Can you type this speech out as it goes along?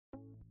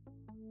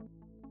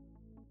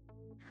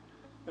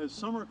As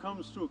summer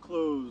comes to a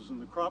close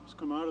and the crops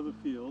come out of the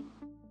field,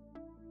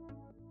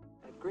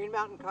 at Green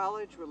Mountain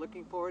College, we're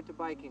looking forward to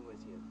biking with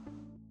you.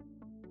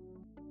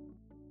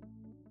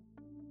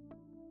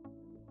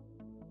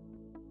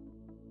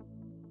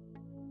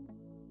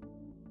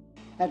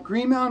 At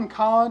Green Mountain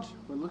College,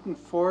 we're looking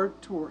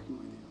forward to working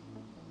with you.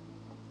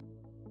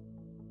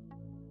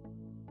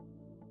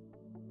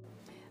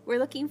 We're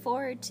looking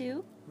forward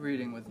to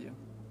reading with you.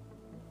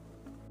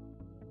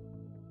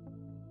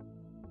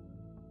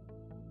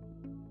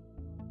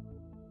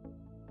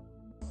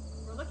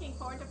 We're looking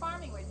forward to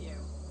farming with you.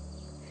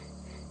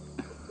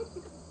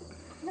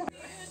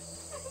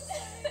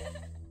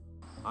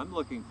 I'm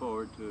looking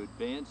forward to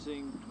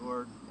advancing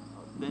toward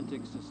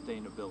authentic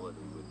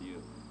sustainability with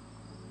you.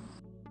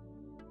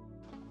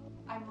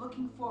 I'm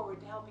looking forward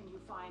to helping you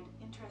find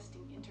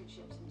interesting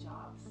internships and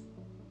jobs.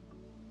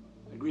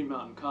 At Green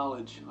Mountain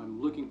College,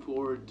 I'm looking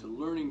forward to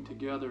learning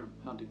together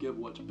how to give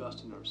what's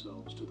best in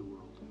ourselves to the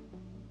world.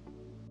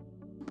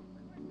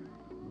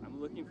 I'm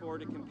looking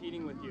forward to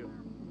competing with you.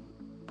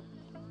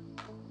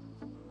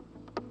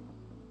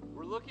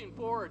 We're looking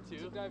forward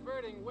to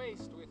diverting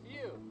waste with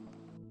you.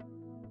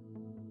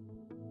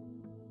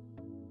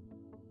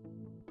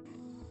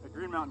 At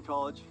Green Mountain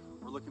College,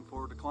 we're looking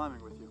forward to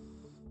climbing with you.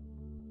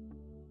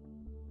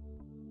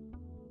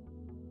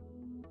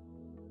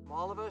 From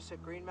all of us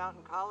at Green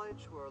Mountain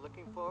College, we're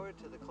looking forward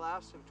to the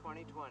class of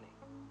 2020.